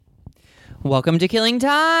Welcome to Killing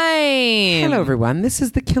Time. Hello, everyone. This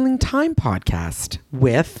is the Killing Time podcast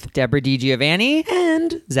with Deborah DiGiovanni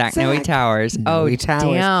and Zach Noe Towers. Noe Towers.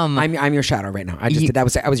 Damn! I'm your shadow right now. I just did that.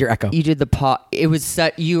 Was your echo? You did the pause. It was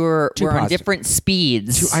you were Too on paused. different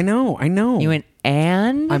speeds. I know. You went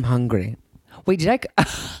and I'm hungry. wait. Did I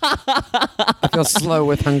feel slow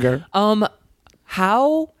with hunger.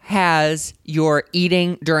 How has your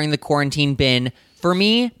eating during the quarantine been? For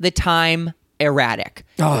me, the time erratic.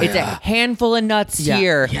 It's a handful of nuts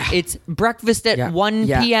here. Yeah. It's breakfast at 1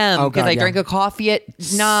 p.m. because I drank a coffee at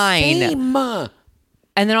 9. Same.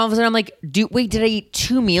 And then all of a sudden I'm like, did I eat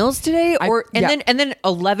 2 meals today? And then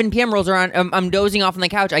 11 p.m. rolls around. I'm dozing off on the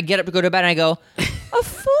couch. I get up to go to bed and I go, a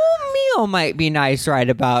full meal might be nice right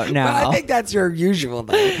about now. Well, I think that's your usual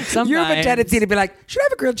though. You have a Sometimes. tendency to be like, should I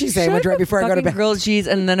have a grilled cheese sandwich right before I go to bed? Grilled cheese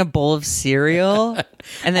and then a bowl of cereal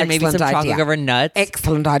and then maybe some Excellent chocolate idea. covered nuts.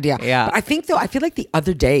 Excellent idea. Yeah. But I feel like the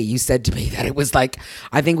other day you said to me that it was like,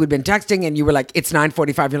 I think we'd been texting and you were like, it's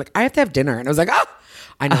 9:45. You're like, I have to have dinner. And I was like, oh,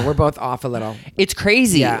 I know we're both off a little. It's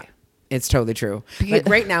crazy. Yeah. It's totally true. Like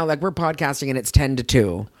right now, like we're podcasting and it's 10 to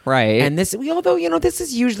 2. Right. And this, although, this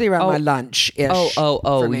is usually around my lunch-ish.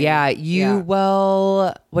 for me. Yeah.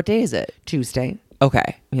 Well, what day is it? Tuesday.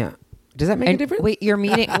 Okay. Yeah. Does that make a difference? Wait, your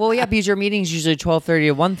meeting? Well, yeah, because your meeting's usually 12:30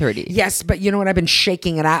 to 1:30. Yes, but you know what? I've been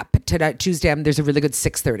shaking it up today. Tuesday, there's a really good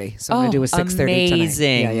 6:30. So I'm going to do a 6:30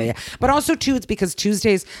 amazing. tonight. Yeah. But also, too, it's because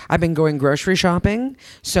Tuesdays I've been going grocery shopping.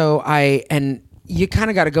 So you kind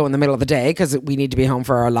of got to go in the middle of the day because we need to be home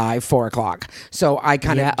for our live 4:00. So I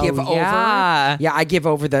kind of give over. Yeah. Yeah, I give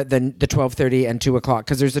over the 12:30 and 2:00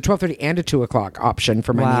 because there's a 12:30 and a 2:00 option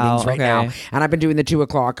for my meetings right now. And I've been doing the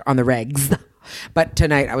 2:00 on the regs. But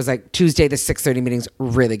tonight I was like, Tuesday the 6:30 meeting's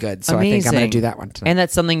really good. So I think I'm going to do that one tonight. And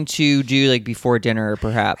that's something to do like before dinner,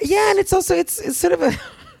 perhaps. Yeah, and it's also it's sort of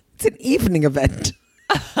it's an evening event.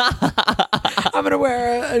 I'm gonna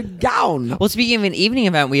wear a gown. Well, speaking of an evening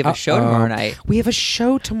event, we have a show tomorrow night. We have a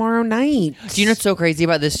show tomorrow night. Do you know what's so crazy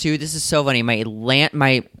about this too? This is so funny.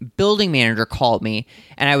 My building manager called me,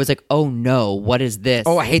 and I was like, "Oh no, what is this?"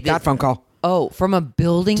 Oh, I hate that phone call. Oh, from a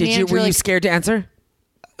building manager. Were you scared to answer?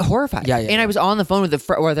 Horrified. Yeah. And I was on the phone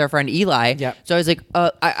with our friend Eli. Yeah. So I was like,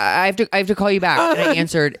 I have to call you back. And I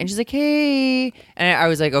answered, and she's like, hey. And I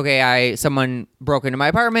was like, okay, someone broke into my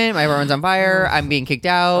apartment. My apartment's on fire. I'm being kicked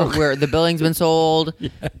out. Where the building's been sold.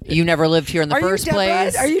 You never lived here in the first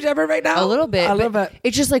place. Are you Deborah right now? A little bit. A little bit.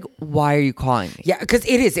 It's just like, why are you calling me? Yeah, because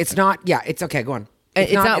it is. It's not. Yeah, it's okay. Go on.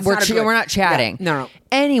 It's not. We're not chatting. Yeah, no.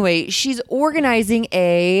 Anyway, she's organizing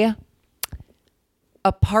a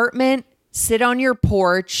apartment. Sit on your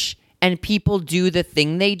porch. And people do the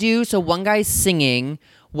thing they do. So one guy's singing,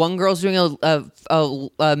 one girl's doing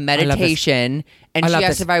a meditation, and she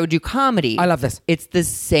asked if I would do comedy. I love this. It's the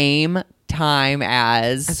same time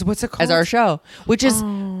as what's it called? As our show, which is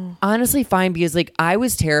honestly fine because like I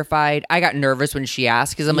was terrified. I got nervous when she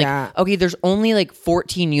asked because I'm like, okay, there's only like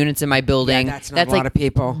 14 units in my building. Yeah, that's not a lot like of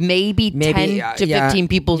people. Maybe 10 to 15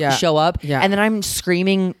 people show up, and then I'm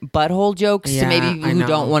screaming butthole jokes to maybe people who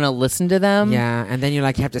don't want to listen to them. Yeah, and then you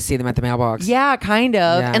have to see them at the mailbox. Yeah, kind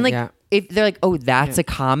of. Yeah, and like if they're like, oh, that's a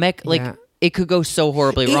comic, like it could go so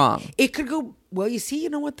horribly wrong. It could go. Well, you see, you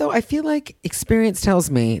know what though? I feel like experience tells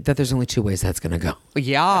me that there's only 2 ways that's going to go.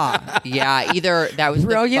 Yeah. Either that was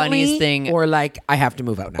the funniest thing, or like I have to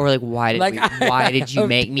move out now, or like why did you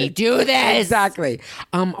make me do this? Exactly.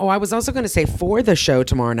 I was also going to say for the show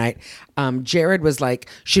tomorrow night, Jared was like,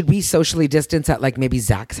 should we socially distance at like maybe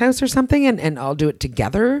Zach's house or something, and I'll do it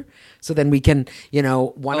together. So then we can,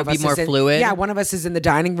 one of us be more is fluid. Yeah, one of us is in the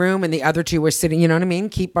dining room, and the other 2 were sitting. You know what I mean?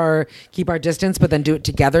 Keep our distance, but then do it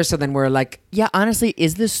together. So then we're like, yeah. Honestly,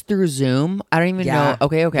 is this through Zoom? I don't even know.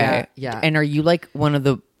 Okay. Yeah. And are you like one of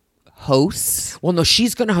the hosts? well, no,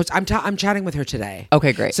 she's going to host. I'm chatting with her today.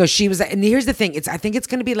 Okay, great. So she was, and here's the thing: I think it's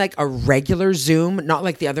going to be like a regular Zoom, not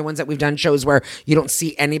like the other ones that we've done shows where you don't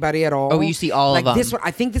see anybody at all. Oh, you see all like of them. This one,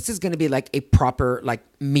 I think this is going to be like a proper like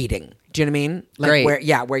meeting. Do you know what I mean? Like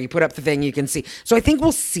Great. where you put up the thing, you can see. So I think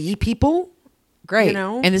we'll see people. Great.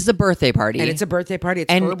 And this is a birthday party. And it's a birthday party.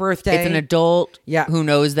 It's her birthday. It's an adult who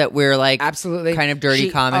knows that we're like absolutely kind of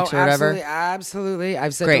dirty comics or whatever. Absolutely.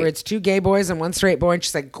 I've said Great. to her, it's 2 gay boys and 1 straight boy. And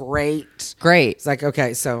she's like, great. Great. It's like,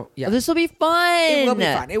 okay, so yeah. Oh, this will be fun. It will be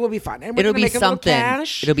fun. It will be fun. And we're It'll gonna be make a little something.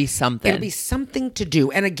 cash. It'll be something. It'll be something to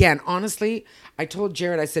do. And again, honestly, I told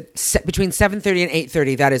Jared, I said between 7:30 and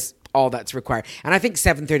 8:30, that is all that's required. And I think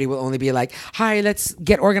 7:30 will only be like, hi, let's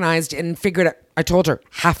get organized and figure it out. I told her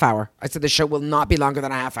half hour. I said the show will not be longer than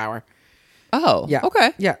a half hour. Oh, Yeah.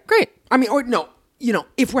 Okay. Yeah. Great. I mean, or no,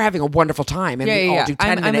 if we're having a wonderful time and we all do 10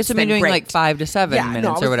 minutes, I'm assuming then doing great. like 5 to 7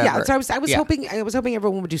 minutes or whatever. Yeah, so I was hoping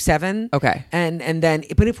everyone would do 7. Okay. And then,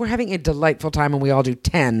 but if we're having a delightful time and we all do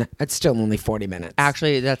 10, it's still only 40 minutes.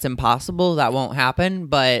 Actually, that's impossible. That won't happen,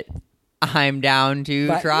 but I'm down to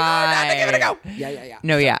try. Yeah, give it a go. Yeah.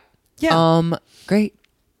 No, yeah. Yeah. Great.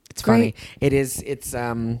 It's great. funny. It is. It's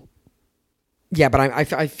yeah, but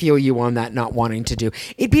I feel you on that, not wanting to do.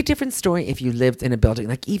 It'd be a different story if you lived in a building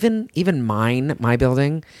like even my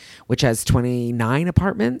building, which has 29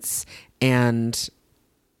 apartments, and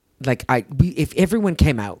like if everyone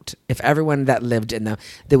came out, if everyone that lived in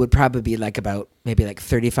there would probably be like about maybe like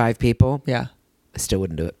 35 people. Yeah. I still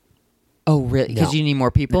wouldn't do it. Oh, really? Because you need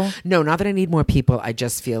more people? No, not that I need more people. I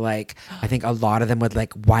just feel like I think a lot of them would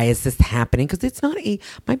like, why is this happening? Because it's not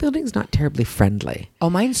my building's not terribly friendly.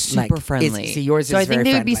 Oh, mine's super friendly. See, yours is so I think very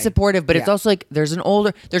they would be friendly. supportive, but it's also like there's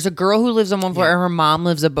a girl who lives on one floor and her mom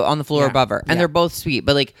lives on the floor above her, and they're both sweet,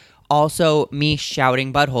 but like also me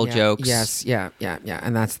shouting butthole jokes. Yes, yeah,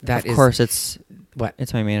 and that of course it's what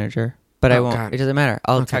it's my manager, but I won't. God. It doesn't matter.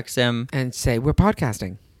 I'll text him and say we're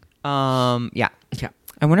podcasting. Yeah. Yeah.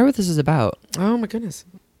 I wonder what this is about. Oh my goodness.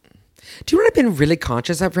 Do you know what I've been really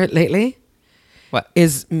conscious of lately? What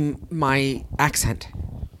is my accent?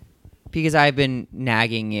 Because I've been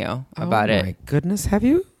nagging you about it. Oh my goodness, have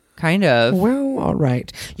you? Kind of. Well, all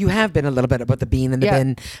right. You have been a little bit about the bean and the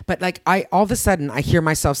bin, but like all of a sudden I hear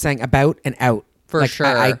myself saying about and out. For like, sure.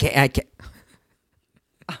 I can't.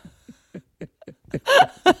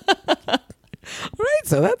 Right,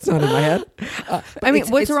 so that's not in my head. I mean,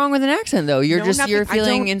 what's wrong with an accent though? You're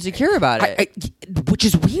feeling insecure about it. Which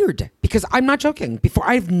is weird because I'm not joking. Before,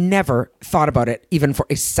 I've never thought about it even for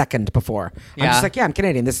a second before. I'm just like, I'm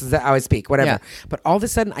Canadian. This is how I speak, whatever. Yeah. But all of a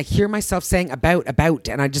sudden I hear myself saying about,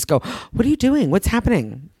 and I just go, what are you doing? What's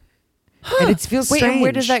happening? And it feels strange. Wait, and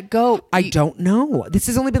where does that go? I don't know. This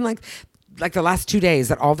has only been like the last 2 days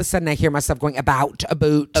that all of a sudden I hear myself going about,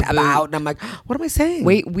 and I'm like, what am I saying?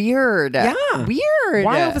 Wait, weird. Yeah. Weird.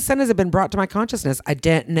 Why all of a sudden has it been brought to my consciousness? I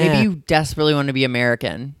don't know. Maybe you desperately want to be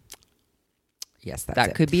American. Yes, that's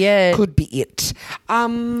that could be it. Could be it.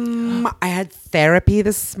 I had therapy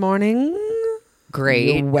this morning.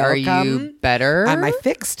 Great. You're welcome. Are you better? Am I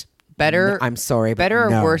fixed? Better? No, I'm sorry. Better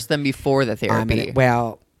but no. or worse than before the therapy?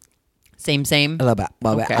 Same. A little bit.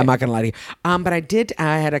 Okay. I'm not going to lie to you. But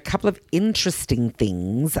I had a couple of interesting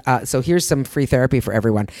things. So here's some free therapy for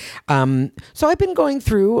everyone. So I've been going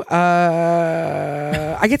through,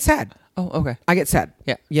 I get sad. Oh, okay. I get sad.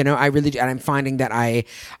 Yeah. I really do. And I'm finding that I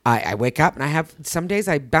wake up and I have some days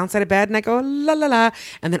I bounce out of bed and I go, la, la, la.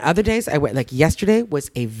 And then other days like yesterday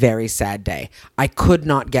was a very sad day. I could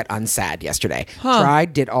not get unsad yesterday.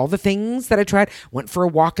 Tried, did all the things that I tried, went for a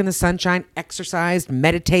walk in the sunshine, exercised,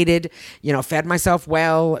 meditated, fed myself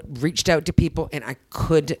well, reached out to people, and I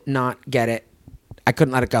could not get it. I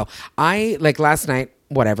couldn't let it go. Last night,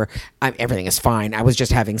 whatever. Everything is fine. I was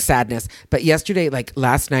just having sadness. But yesterday,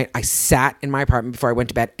 last night, I sat in my apartment before I went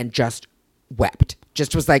to bed and just wept.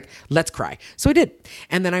 Just was like, let's cry. So I did.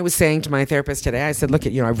 And then I was saying to my therapist today, I said, look,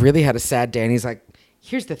 I've really had a sad day. And he's like,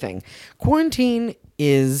 here's the thing. Quarantine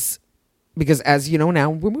is, because as you know now,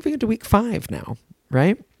 we're moving into week 5 now,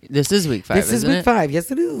 right? This is week 5, This is week 5.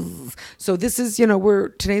 Yes, it is. So this is,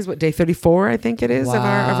 today's day 34, I think it is. Of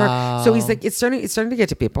our. So he's like, it's starting to get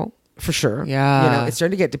to people. For sure. Yeah. It's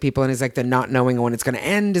starting to get to people, and he's like, the not knowing when it's going to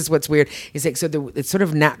end is what's weird. He's like, it's sort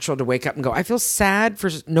of natural to wake up and go, I feel sad for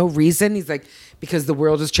no reason. He's like, because the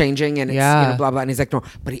world is changing and it's blah, blah. And he's like, no.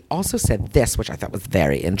 But he also said this, which I thought was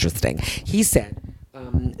very interesting. He said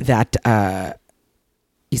that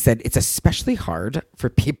it's especially hard for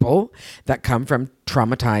people that come from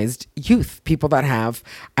traumatized youth, people that have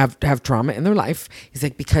trauma in their life. He's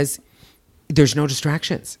like, because there's no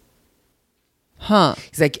distractions.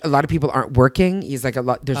 He's like, a lot of people aren't working. He's like, there's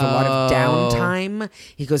a lot of downtime.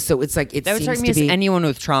 He goes, so it's like, that would strike me as anyone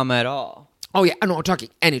with trauma at all. Oh yeah, no, I'm talking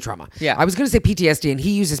any trauma. Yeah, I was going to say PTSD, and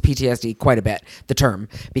he uses PTSD quite a bit, the term,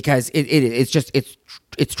 because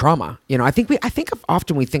it's trauma. I think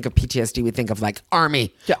often we think of PTSD, we think of like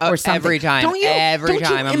army or something. Every time, don't you? Every don't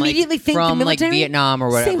time, you I'm immediately think from the military? Vietnam or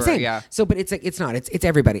whatever. Same. Yeah. So, but it's like it's not. It's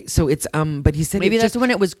everybody. So it's but he said maybe that's when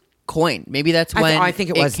it was coined. Maybe that's when I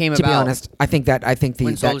think it was. Came to about. be honest, I think that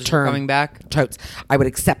when that term coming back. Totes. I would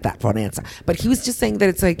accept that for an answer. But he was just saying that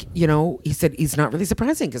it's like he said he's not really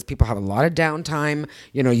surprising because people have a lot of downtime.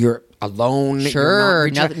 You're alone. Sure,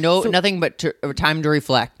 nothing but time to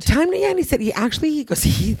reflect. And he said he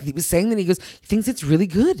was saying that he thinks it's really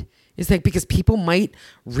good. It's like because people might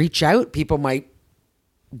reach out, people might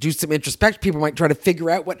do some introspection. People might try to figure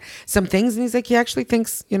out what some things. And he's like, he actually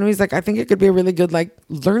thinks, he's like, I think it could be a really good like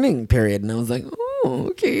learning period. And I was like, oh,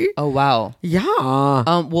 okay. Oh, wow. Yeah.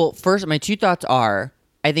 Well, first, my two thoughts are,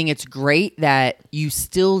 I think it's great that you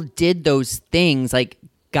still did those things, like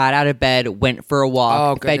got out of bed, went for a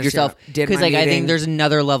walk, fed yourself. Because like I think there's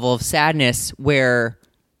another level of sadness where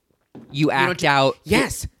you act out.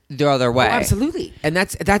 Yes. The other way. Oh, absolutely. And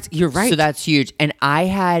that's you're right. So that's huge. And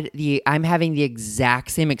I'm having the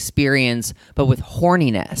exact same experience, but with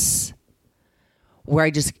horniness,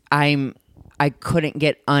 where I couldn't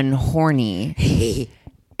get unhorny.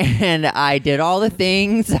 And I did all the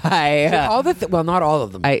things. Well, not all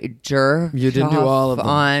of them. I jerked. You didn't do all of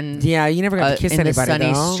them. Yeah, you never got to kiss in anybody. In the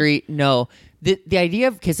sunny though. street. No, the idea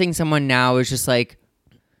of kissing someone now is just like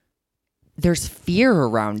there's fear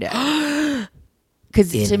around it.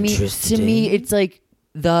 Because to me, it's like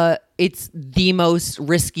it's the most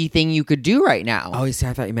risky thing you could do right now. Oh, you see,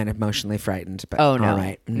 I thought you meant emotionally frightened. But oh no, all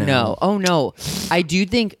right. No, oh no. I do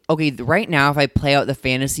think right now, if I play out the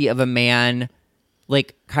fantasy of a man,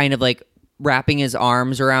 like kind of like wrapping his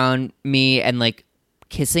arms around me and like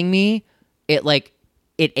kissing me, it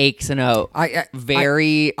aches in a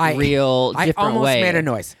very real, different way. I almost made a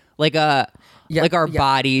noise. Like our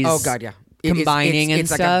bodies. Oh God, yeah. Combining and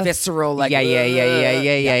stuff. It's like a visceral, like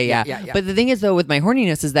yeah. But the thing is, though, with my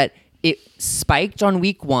horniness, is that it spiked on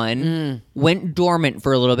week 1, went dormant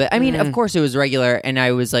for a little bit. I mean, of course, it was regular, and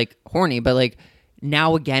I was like horny, but like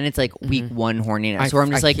now again, it's like week 1 horniness, where I'm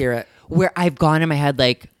just like, where I've gone in my head,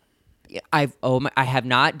 like I have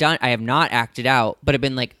not acted out, but I've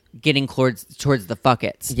been like getting towards the fuck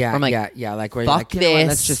it's. Yeah, I'm like, like where fuck you're like, this.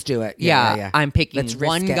 Let's just do it. Yeah. I'm picking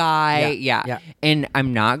one guy. And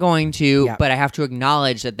I'm not going to, but I have to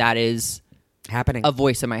acknowledge that is happening. A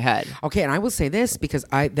voice in my head. Okay, and I will say this because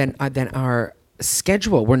then our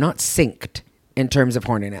schedule, we're not synced in terms of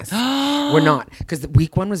horniness. We're not, because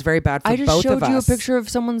week 1 was very bad for both of us. I just showed you a picture of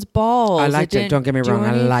someone's balls. I liked it. Don't get me wrong.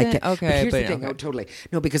 I like it. Okay, but here's the thing. Oh, totally.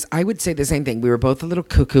 No, because I would say the same thing. We were both a little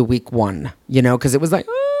cuckoo week 1, because it was like,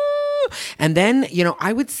 and then,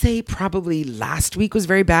 I would say probably last week was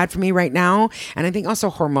very bad for me right now. And I think also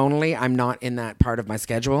hormonally, I'm not in that part of my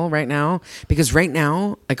schedule right now, because right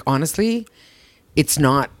now, like honestly, it's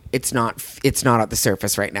not at the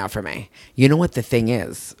surface right now for me. You know what the thing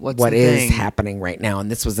is? What is happening right now?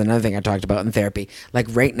 And this was another thing I talked about in therapy. Like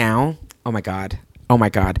right now, oh my God.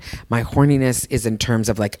 My horniness is in terms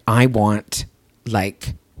of like, I want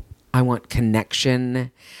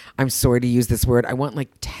connection. I'm sorry to use this word. I want like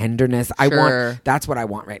tenderness. That's what I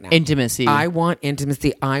want right now. Intimacy. I want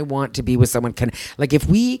intimacy. I want to be with someone. Like if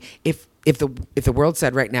the world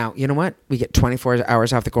said right now, you know what? We get 24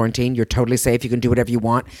 hours off the quarantine. You're totally safe. You can do whatever you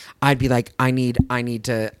want. I'd be like, I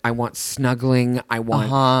want snuggling. I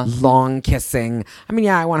want long kissing. I mean,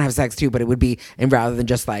 yeah, I want to have sex too, but it would be, and rather than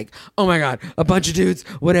just like, oh my God, a bunch of dudes,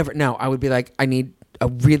 whatever. No, I would be like, I need a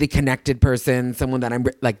really connected person, someone that I'm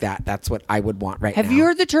like that. That's what I would want right now. Have you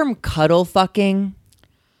heard the term cuddle fucking?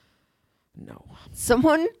 No.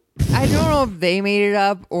 Someone, I don't know if they made it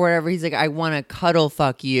up or whatever. He's like, I want to cuddle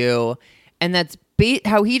fuck you. And that's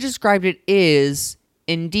how he described it is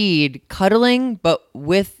indeed cuddling, but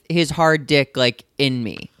with his hard dick like in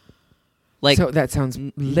me. Like, so that sounds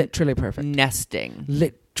literally perfect. Nesting.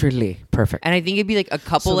 Literally perfect. And I think it'd be like a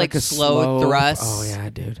couple like a slow thrusts. Oh yeah,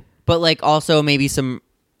 dude. But like also maybe some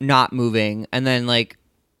not moving and then like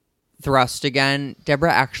thrust again.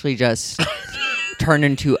 Deborah actually just turned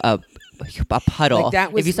into a puddle.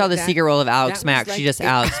 Like if you saw the secret role of Alex Smack, like, she just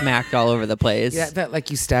Alex smacked all over the place. Yeah, that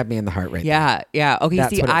like you stabbed me in the heart right Yeah. Okay,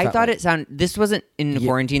 That's see, I thought like. it sounded, this wasn't in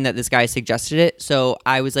quarantine that this guy suggested it, so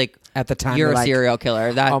I was like, at the time, you're a like, serial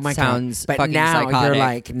killer. That oh my sounds God. But fucking now psychotic.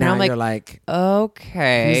 you're like,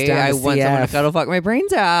 okay, I want CF? someone to cuddle fuck my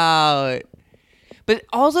brains out. But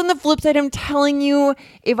also on the flip side, I'm telling you,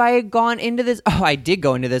 if I had gone into this, I did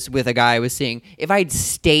go into this with a guy I was seeing. If I'd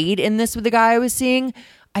stayed in this with the guy I was seeing,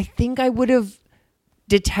 I think I would have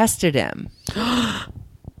detested him.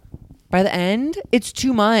 By the end, it's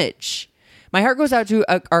too much. My heart goes out to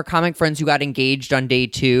our comic friends who got engaged on day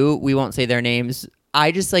 2. We won't say their names.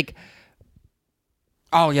 I just like...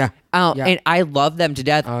 Oh, yeah. Yeah. And I love them to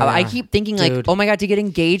death. Oh, yeah. I keep thinking Dude. like, oh my God, to get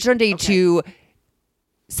engaged on day 2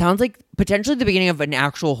 sounds like potentially the beginning of an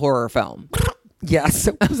actual horror film. Yes.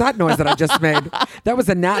 What was that noise that I just made? That was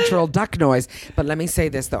a natural duck noise. But let me say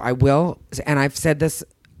this, though. I will, and I've said this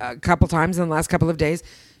a couple times in the last couple of days,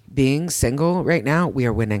 being single right now, we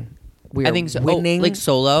are winning. We are I think so. winning. Like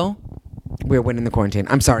solo? We're winning the quarantine.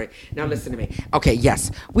 I'm sorry. Now listen to me. Okay,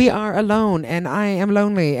 yes, we are alone, and I am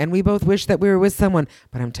lonely, and we both wish that we were with someone.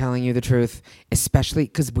 But I'm telling you the truth, especially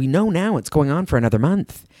because we know now it's going on for another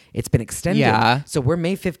month. It's been extended. Yeah. So we're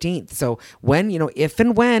May 15th. So when, if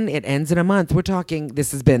and when it ends in a month, we're talking,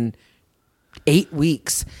 this has been 8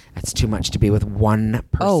 weeks. That's too much to be with one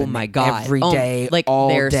person. Oh my God. Every day, like all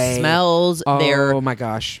their day. smells, their... Oh my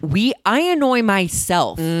gosh. I annoy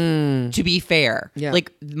myself, to be fair. Yeah.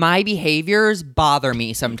 Like, my behaviors bother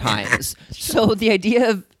me sometimes. So the idea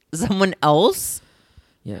of someone else...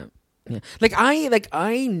 Yeah. Yeah. Like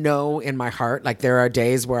I know in my heart, like there are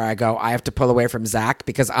days where I go, I have to pull away from Zach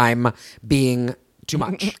because I'm being too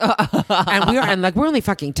much. and we're only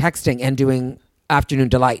fucking texting and doing afternoon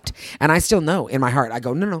delight. And I still know in my heart, I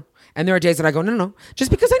go, no. And there are days that I go, no. Just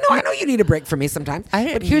because I know you need a break from me sometimes.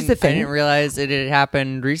 But here's the thing. I didn't realize it had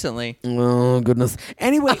happened recently. Oh, goodness.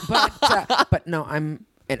 Anyway, but no, and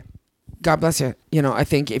God bless you. I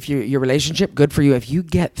think if your relationship, good for you. If you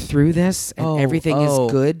get through this and everything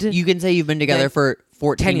is good. You can say you've been together for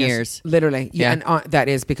 14 10 years. Literally. Yeah. And that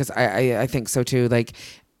is because I think so too. Like,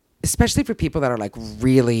 especially for people that are like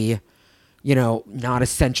really, not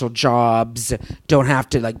essential jobs, don't have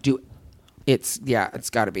to like do. It's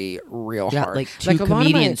got to be real hard. Like two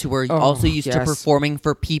comedians who were also used to performing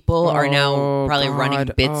for people are now probably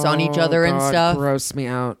running bits on each other and stuff. Gross me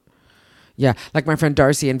out. Yeah, like my friend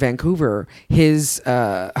Darcy in Vancouver, his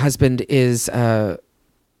husband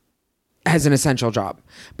has an essential job,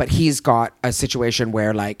 but he's got a situation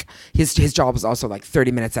where like his job is also like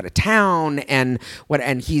 30 minutes out of town, and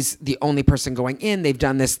he's the only person going in. They've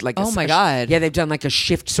done this like my God. Yeah, they've done like a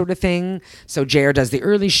shift sort of thing. So JR does the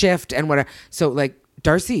early shift and whatever. So like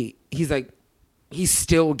Darcy, he's like he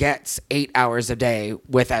still gets 8 hours a day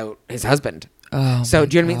without his husband. Oh, so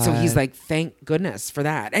do you know what I mean? So God. he's like, thank goodness for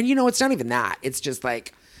that. And it's not even that. It's just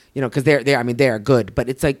like, because they are good, but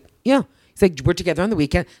it's like, yeah, it's like we're together on the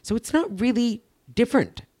weekend, so it's not really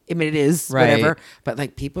different. I mean, it is whatever, but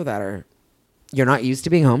like people that you're not used to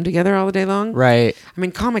being home together all the day long, right? I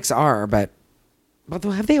mean, comics are, but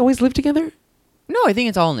have they always lived together? No, I think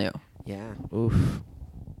it's all new. Yeah. Oof.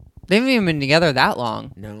 They haven't even been together that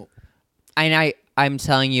long. No. And I'm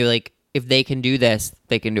telling you, like, if they can do this,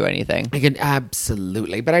 they can do anything. I can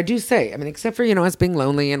absolutely. But I do say, I mean, except for, us being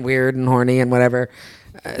lonely and weird and horny and whatever.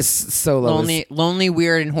 Solo lonely,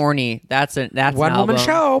 weird, and horny. That's one woman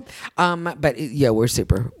show. But yeah, we're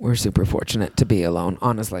super fortunate to be alone.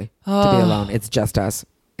 Honestly, to be alone. It's just us.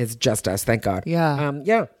 Thank God. Yeah.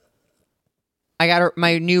 Yeah. I got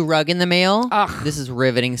my new rug in the mail. Ugh. This is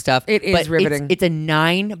riveting stuff. It is riveting. It's a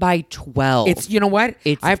 9x12. It's you know what?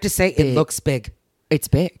 I have to say big. It looks big. It's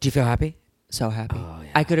big. Do you feel happy? So happy. Oh,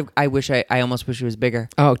 yeah. I almost wish it was bigger.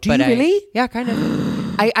 Oh, do you really? Yeah, kind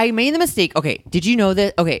of. I made the mistake. Okay, did you know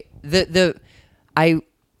that? Okay, I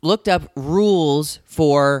looked up rules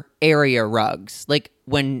for area rugs, like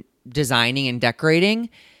when designing and decorating,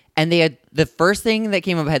 and they had the first thing that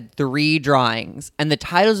came up had 3 drawings, and the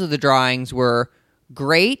titles of the drawings were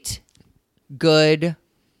great, good,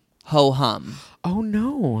 ho hum. Oh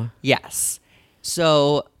no. Yes.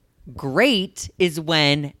 So great is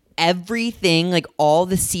when everything, like all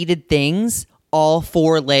the seated things, all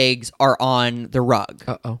 4 legs are on the rug.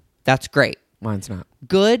 Uh-oh. That's great. Mine's not.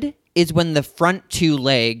 Good is when the front 2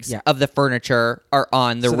 legs of the furniture are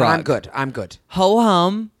on the rug. I'm good. Ho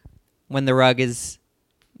hum when the rug is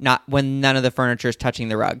not, when none of the furniture is touching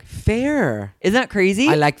the rug. Fair. Isn't that crazy?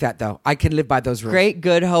 I like that though. I can live by those rules. Great,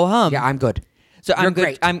 good, ho hum. Yeah, I'm good. So You're I'm good.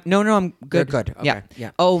 great. I'm good. You're good. Okay.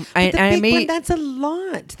 Yeah. Oh, But I made. one, that's a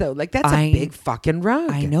lot though. Like that's a big fucking rug.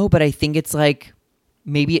 I know, but I think it's like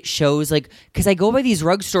maybe it shows like because I go by these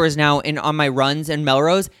rug stores now and on my runs in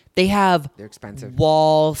Melrose, they're expensive.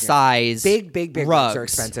 Wall size Big rugs are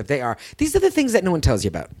expensive. They are. These are the things that no one tells you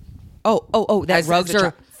about. Oh, that rugs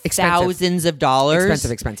are thousands of dollars.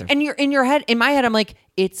 Expensive. And you're in your head, in my head, I'm like,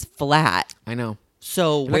 it's flat. I know.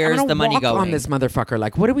 So where's the money going? On this motherfucker,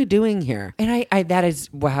 like, what are we doing here? And I that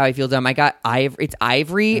is how I feel dumb. I got it's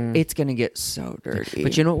ivory. It's gonna get so dirty.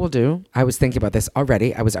 But you know what we'll do? I was thinking about this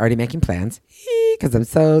already. I was already making plans because I'm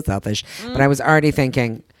so selfish. But I was already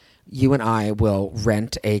thinking, you and I will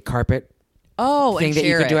rent a carpet thing that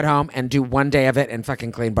you can do at home and do one day of it and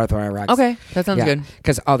fucking clean both of our rugs. Okay, that sounds good.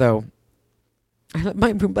 Because although I love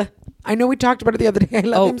my Roomba. I know we talked about it the other day. I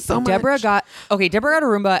love him so much. Deborah got a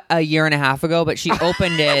Roomba a year and a half ago, but she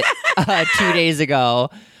opened it 2 days ago.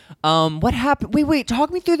 What happened? Wait. Talk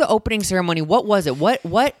me through the opening ceremony. What was it?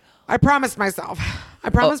 What? I promised myself. I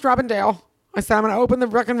promised Robin Dale. I said I'm going to open the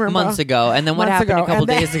fucking Roomba. Months ago. And then what happened a couple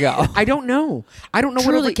days ago? I don't know. What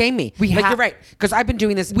overcame me. You're right. Because I've been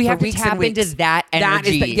doing this we for have to weeks tap and weeks. into that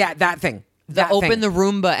energy. That thing. open the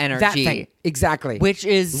Roomba energy. That thing. Exactly. Which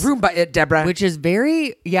is Roomba it, Deborah. Which is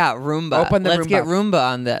very Roomba. Open the Let's Roomba. get Roomba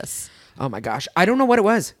on this. Oh my gosh. I don't know what it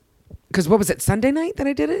was. Because what was it, Sunday night that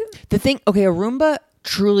I did it? The thing, okay, a Roomba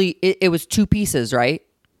truly, it was 2 pieces, right?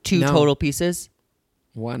 2 total pieces.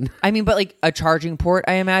 1. I mean, but like a charging port,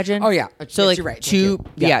 I imagine. Oh yeah. So Yes, like you're right. Thank 2, you.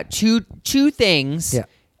 Yeah. two things. Yeah.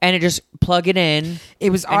 And it just plug it in. It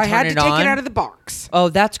was. and I had turn to take on. it out of the box. Oh,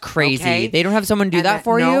 that's crazy. Okay. They don't have someone do And that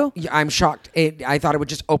for no, you? Yeah, I'm shocked. I thought it would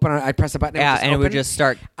just open. I'd press a button. And it would just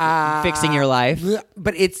start fixing your life.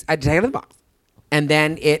 But I had to take it out of the box, and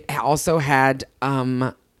then it also had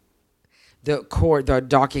the cord. The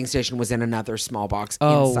docking station was in another small box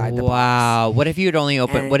inside the box. Wow. What if you had only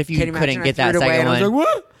opened? And What if you can you imagine couldn't I get that threw it away second and I one? was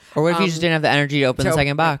like, what? Or what if you just didn't have the energy to open the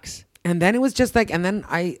second box? And then it was just like, and then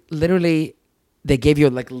I literally, they gave you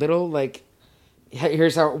like little like,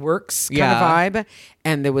 here's how it works kind of vibe.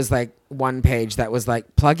 And there was like one page that was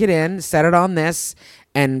like, plug it in, set it on this,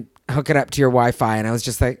 and hook it up to your Wi-Fi. And I was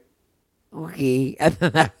just like, okay. And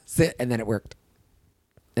then that's it. And then it worked.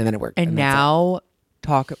 And then it worked. And that's now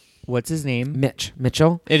what's his name? it.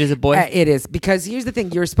 Mitchell. It is a boy? It is, because here's the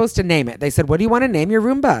thing. You're supposed to name it. They said, what do you want to name your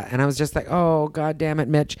Roomba? And I was just like, oh, God damn it,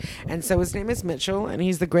 Mitch. And so his name is Mitchell, and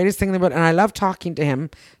he's the greatest thing in the world. And I love talking to him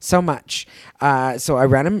so much. So I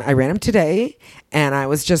ran him today, and I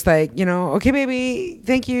was just like, okay, baby,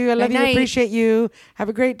 thank you. I love Good you. night. Appreciate you. Have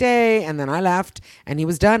a great day. And then I left, and he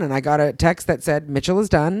was done. And I got a text that said, Mitchell is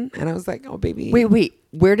done. And I was like, oh, baby. Wait.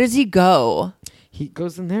 Where does he go? He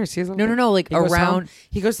goes in there. See his little No, thing? like He goes around- home.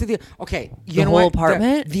 He goes to the The whole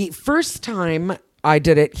apartment? The first time I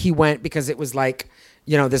did it, he went because it was like,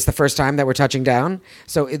 this is the first time that we're touching down,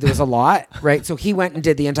 so there was a lot, right? So he went and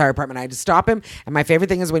did the entire apartment. I had to stop him, and my favorite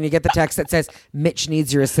thing is when you get the text that says, "Mitch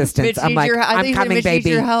needs your assistance." Mitch I'm needs like, your- I thought "I'm you said coming, Mitch needs baby.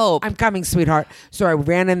 your help." I'm coming, sweetheart." So I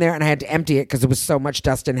ran in there and I had to empty it because there was so much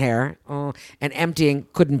dust and hair. Oh, and emptying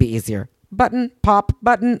couldn't be easier. Button, pop,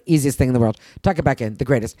 button, easiest thing in the world. Tuck it back in, the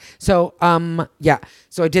greatest. So,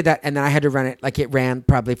 so I did that, and then I had to run it, like it ran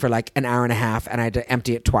probably for like an hour and a half, and I had to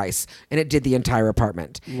empty it twice, and it did the entire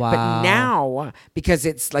apartment. Wow. But now, because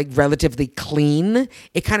it's like relatively clean,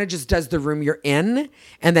 it kind of just does the room you're in,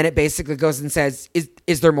 and then it basically goes and says,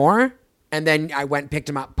 is there more? And then I went and picked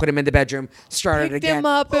him up, put him in the bedroom, started Picked again. him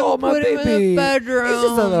up and my put him in the baby. bedroom. He's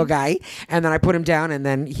just a little guy. And then I put him down, and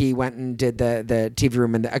then he went and did the TV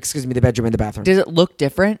room and the bedroom and the bathroom. Does it look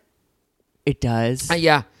different? It does.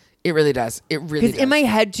 Yeah, it really does. It really Because does. in my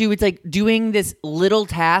head too, it's like doing this little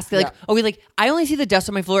task. Like, Yeah. okay, like I only see the dust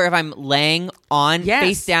on my floor if I'm laying on Yes,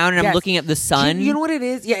 face down and I'm yes. looking at the sun. You know what it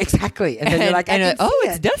is? Yeah, exactly. And then you're like, I can see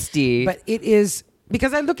it's it. dusty. But it is.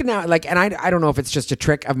 Because I look at it now, like, and I don't know if it's just a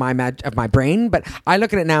trick of my brain, but I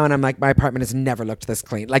look at it now and I'm like, my apartment has never looked this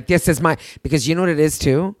clean. Like, this is because you know what it is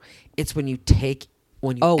too? It's when you empty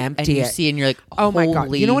and you it. see and you're like, Oh my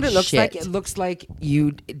God. You know what it looks shit. like? It looks like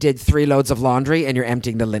you did 3 loads of laundry and you're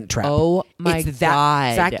emptying the lint trap. Oh my it's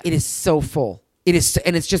God. Zach, it is so full. It is,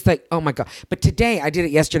 and it's just like, oh my God. But today, I did it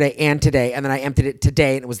yesterday and today, and then I emptied it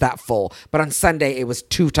today, and it was that full. But on Sunday, it was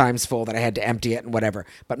 2 times full that I had to empty it and whatever.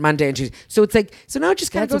 But Monday and Tuesday. So it's like, so now it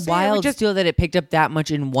just kind of That's goes, wild still that it picked up that much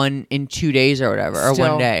in 2 days or whatever, or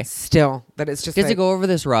one day. Still, that it's just Does like, it go over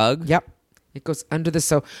this rug? Yep. It goes under the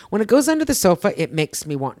sofa. When it goes under the sofa, it makes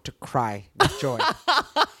me want to cry with joy.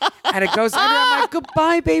 And it goes under. I'm like,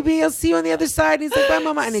 goodbye, baby. I'll see you on the other side. And he's like, bye,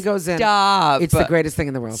 mama. And he goes in. Stop. It's the greatest thing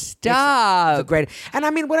in the world. Stop. It's the great. And I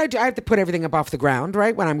mean, what I do, I have to put everything up off the ground,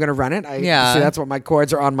 right? When I'm going to run it. Yeah. So that's what my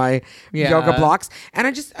cords are on my Yeah. yoga blocks. And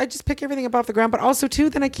I just pick everything up off the ground. But also, too,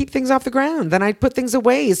 then I keep things off the ground. Then I put things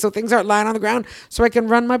away so things aren't lying on the ground so I can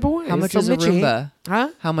run my boys. How much So is a Mitchie- Roomba? Huh?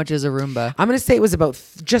 How much is a Roomba? I'm going to say it was about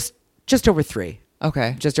just over 3.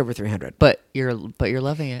 Okay. Just over 300. But you're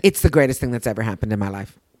loving it. It's the greatest thing that's ever happened in my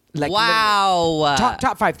life. Like, wow.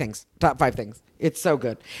 top 5 things. Top 5 things. It's so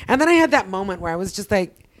good. And then I had that moment where I was just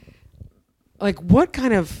like, what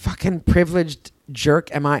kind of fucking privileged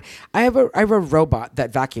jerk am I? I have a robot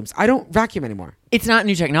that vacuums. I don't vacuum anymore. It's not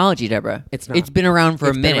new technology, Deborah. It's not. It's been around for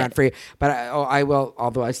It's a been minute. around for you. But I will,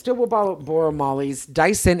 although I still will borrow Molly's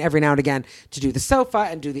Dyson every now and again to do the sofa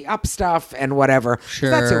and do the up stuff and whatever. 'Cause Sure.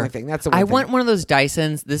 That's the only thing. That's the one I thing. want one of those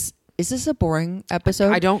Dysons. Is this a boring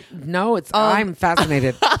episode? I don't know. I'm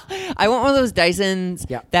fascinated. I want one of those Dysons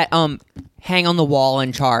Yeah. that hang on the wall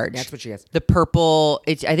and charge. That's what she has. The purple.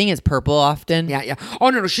 I think it's purple often. Yeah. Oh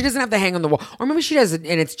no, she doesn't have the hang on the wall. Or maybe she does it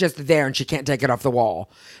and it's just there and she can't take it off the wall.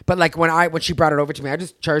 But like when she brought it over to me, I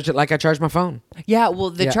just charged it like I charged my phone. Yeah. Well,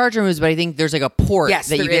 the charger moves, but I think there's like a port Yes,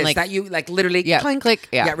 that there you can is, like that you like literally click.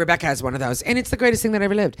 Yeah. Rebecca has one of those, and it's the greatest thing that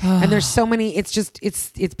ever lived. And there's so many. It's just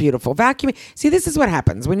it's beautiful. Vacuuming. See, this is what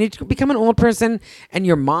happens when you become an old person and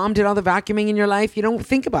your mom did all the vacuuming in your life. You don't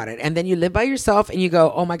think about it, and then you live by yourself and you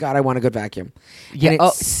go, "Oh my god, I want a good vacuum." Yeah.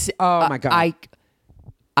 Oh my god.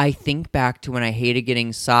 I think back to when I hated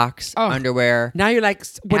getting socks, underwear. Now you're like,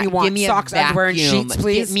 what do you want? Give me Socks, underwear, and sheets,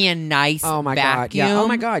 please. Get me a nice Oh my vacuum. god! Yeah. Oh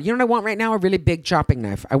my god! You know what I want right now? A really big chopping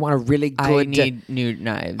knife. I want a really good. I need new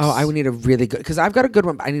knives. Oh, I would need a really good because I've got a good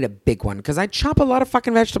one. But I need a big one because I chop a lot of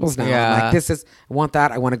fucking vegetables now. Yeah. I'm like, I want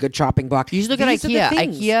that. I want a good chopping block. You should look at IKEA.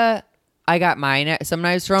 IKEA. I got mine some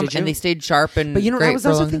knives from, and they stayed sharp and. But you know, great I was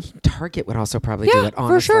also thinking Target would also probably do it.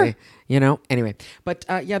 Honestly, for sure. You know. Anyway, but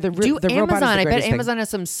the Amazon. robot is the I bet greatest thing. Amazon has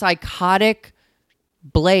some psychotic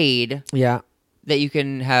blade. Yeah. That you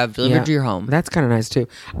can have delivered to your home. That's kind of nice too.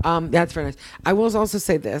 That's very nice. I will also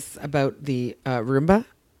say this about the Roomba,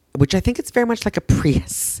 which I think it's very much like a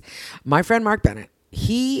Prius. My friend Mark Bennett,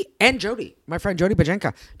 and Jody, my friend Jody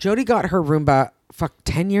Bajenka. Jody got her Roomba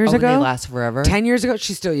 10 years ago. They last forever. 10 years ago,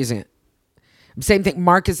 she's still using it. Same thing.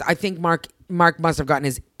 I think Mark must have gotten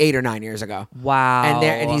his 8 or 9 years ago. Wow.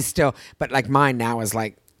 And he's still, but like mine now is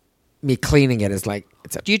like me cleaning it is like.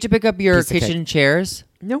 Do you have to pick up your kitchen chairs?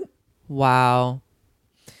 Nope. Wow.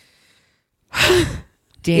 Damn.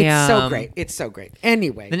 It's so great. It's so great.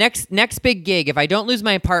 Anyway. The next big gig, if I don't lose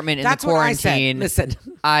my apartment in the quarantine, what I said.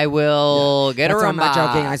 Listen. I will get a Roomba. I'm not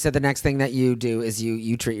joking. I said the next thing that you do is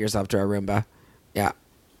you treat yourself to a Roomba. Yeah.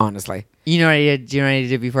 Honestly. You know what I did? Do you know what I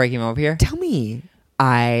did before I came over here? Tell me.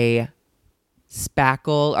 I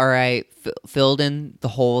filled in the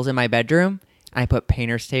holes in my bedroom and I put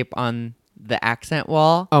painter's tape on the accent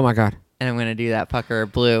wall. Oh my God. And I'm going to do that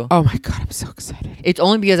fucker blue. Oh my God, I'm so excited. It's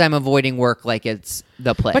only because I'm avoiding work like it's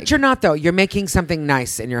the plague. But you're not, though. You're making something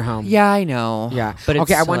nice in your home. Yeah, I know. Yeah. But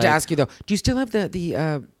okay, I wanted to ask you, though. Do you still have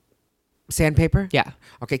the sandpaper? Yeah.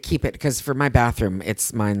 Okay, keep it, because for my bathroom, there's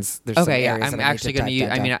some areas I'm actually going to use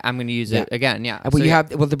I'm going to use it again, yeah. Will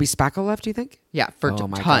there be spackle left, do you think? Yeah, for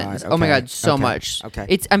tons. God. Oh my Okay. God, so much.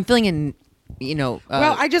 Okay. I'm filling in, well,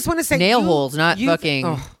 I just want to say nail holes, not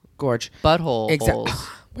fucking gorge. Butthole holes.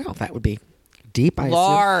 Well, that would be deep,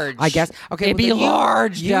 large. I guess. Okay, it'd be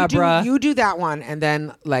large, Deborah. You do that one, and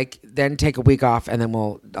then take a week off, and then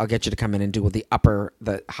I'll get you to come in and do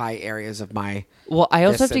the high areas of my. Well, I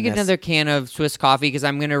also have to get another can of Swiss coffee because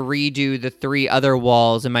I'm going to redo the 3 other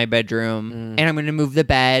walls in my bedroom, and I'm going to move the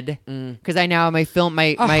bed because I now have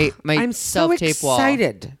my I'm self tape wall. I'm so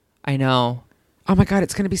excited. I know. Oh my God,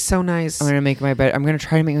 it's going to be so nice. I'm going to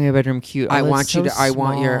try to make my bedroom cute. I want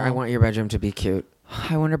your bedroom to be cute.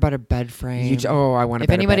 I wonder about a bed frame. I want.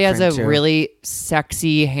 If anybody has a really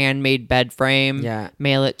sexy handmade bed frame,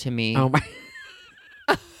 mail it to me. Oh my!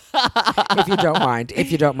 If you don't mind. Yeah, if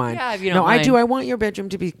you don't mind. I do. I want your bedroom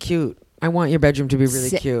to be cute. I want your bedroom to be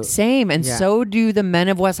really cute. Same, and so do the men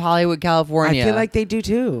of West Hollywood, California. I feel like they do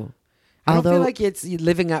too. I don't feel like it's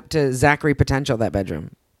living up to Zachary potential. That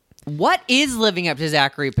bedroom. What is living up to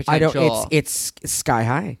Zachary potential? It's sky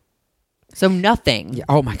high. So nothing. Yeah,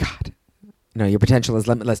 oh my God. No, your potential is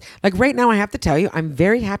limitless. Like right now, I have to tell you, I'm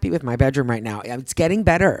very happy with my bedroom right now. It's getting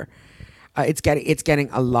better. It's getting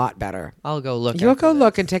a lot better. I'll go look. You'll go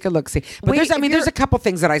look and take a look. See, but there's a couple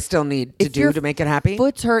things that I still need to do to make it happy.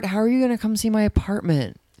 Foot's hurt. How are you going to come see my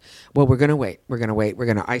apartment? Well, we're gonna wait. We're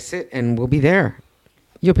gonna ice it, and we'll be there.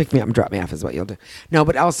 You'll pick me up and drop me off is what you'll do. No,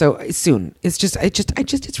 but also soon.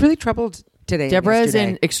 It's really troubled today. Deborah is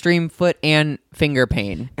in extreme foot and finger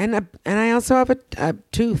pain, and I also have a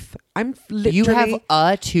tooth. I'm literally. You have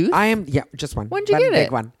a tooth? I am. Yeah, just one. When did you get big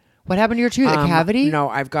it? One. What happened to your tooth? A cavity? No,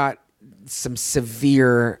 I've got some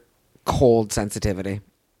severe cold sensitivity.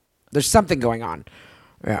 There's something going on.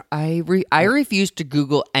 Yeah. I refuse to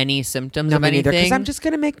Google any symptoms of anything because I'm just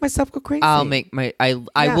gonna make myself go crazy. I'll make I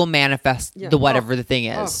will manifest the whatever the thing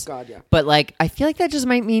is. Oh God, yeah. But I feel like that just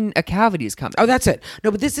might mean a cavity is coming. Oh, that's it.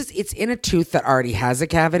 No, but it's in a tooth that already has a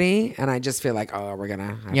cavity, and I just feel like we're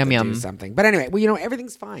gonna have to do something. But anyway,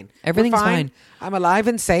 everything's fine. Everything's fine. I'm alive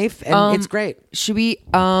and safe, and it's great. Should we?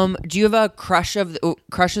 Do you have a crush of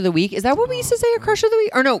the week? Is that what we used to say? A crush of the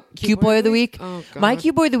week? Or no, cute boy of the week? Oh, God. My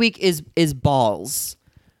cute boy of the week is balls.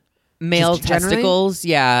 Male testicles,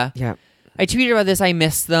 yeah. I tweeted about this. I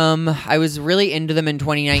miss them. I was really into them in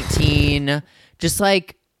 2019. Just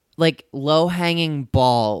like low hanging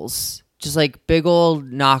balls, just like big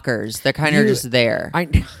old knockers. They're kind of just there.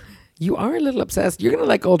 You are a little obsessed. You're gonna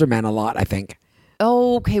like older men a lot, I think.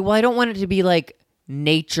 Oh, okay. Well, I don't want it to be like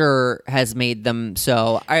nature has made them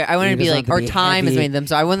so. I want it to be like, or time has made them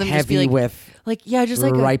so. I want them to just be like, yeah, just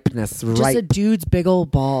like ripeness, just a dude's big old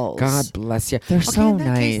balls. God bless you. They're so in that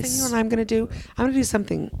nice. Case, you know what I'm gonna do? I'm gonna do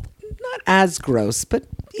something not as gross, but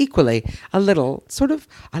equally a little sort of.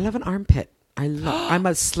 I love an armpit. I'm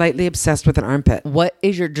a slightly obsessed with an armpit. What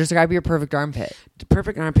is describe your perfect armpit? The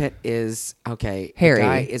perfect armpit is okay. Hairy. The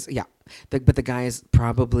guy is but the guy is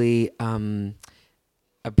probably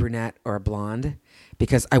a brunette or a blonde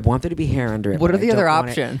because I want there to be hair under it. What are the other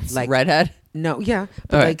options? Like redhead? No, yeah,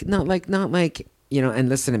 but right. not like And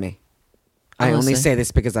listen to me. I I'm only listening. say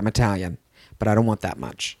this because I'm Italian, but I don't want that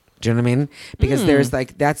much. Do you know what I mean? Because there's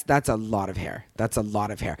like that's a lot of hair. That's a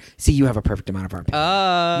lot of hair. See, you have a perfect amount of armpit.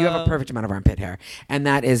 You have a perfect amount of armpit hair, and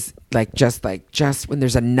that is just when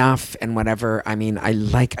there's enough and whatever. I mean, I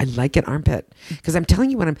like an armpit because I'm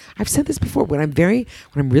telling you I've said this before. When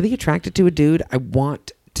I'm really attracted to a dude, I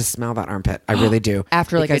want to smell that armpit. I really do.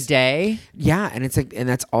 After like a day? Yeah, and it's like, and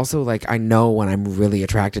that's also like I know when I'm really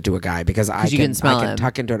attracted to a guy because I can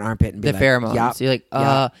tuck into an armpit and be the like, pheromones. Yep, You're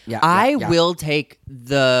like, I will take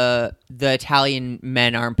the Italian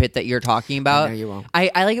men armpit that you're talking about. know you will. I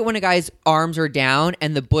like it when a guy's arms are down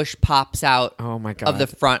and the bush pops out Oh my God. of the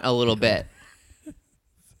front a little bit.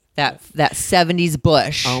 That 70s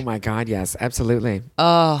bush. Oh my God, yes, absolutely.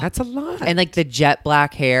 Oh, That's a lot. and like the jet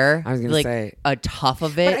black hair. I was gonna like say. a tuff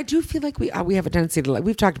of But I it. do feel like we have a tendency to like,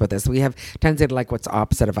 we've talked about this. We have a tendency to like what's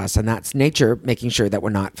opposite of us, and that's nature making sure that we're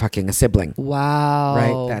not fucking a sibling. Wow.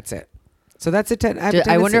 Right? That's it. So that's it.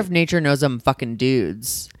 I wonder if nature knows I'm fucking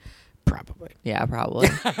dudes. probably Yeah, probably.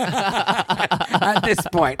 at this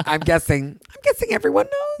point, I'm guessing everyone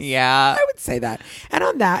knows. Yeah. I would say that. And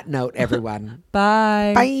on that note, everyone,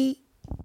 Bye. bye.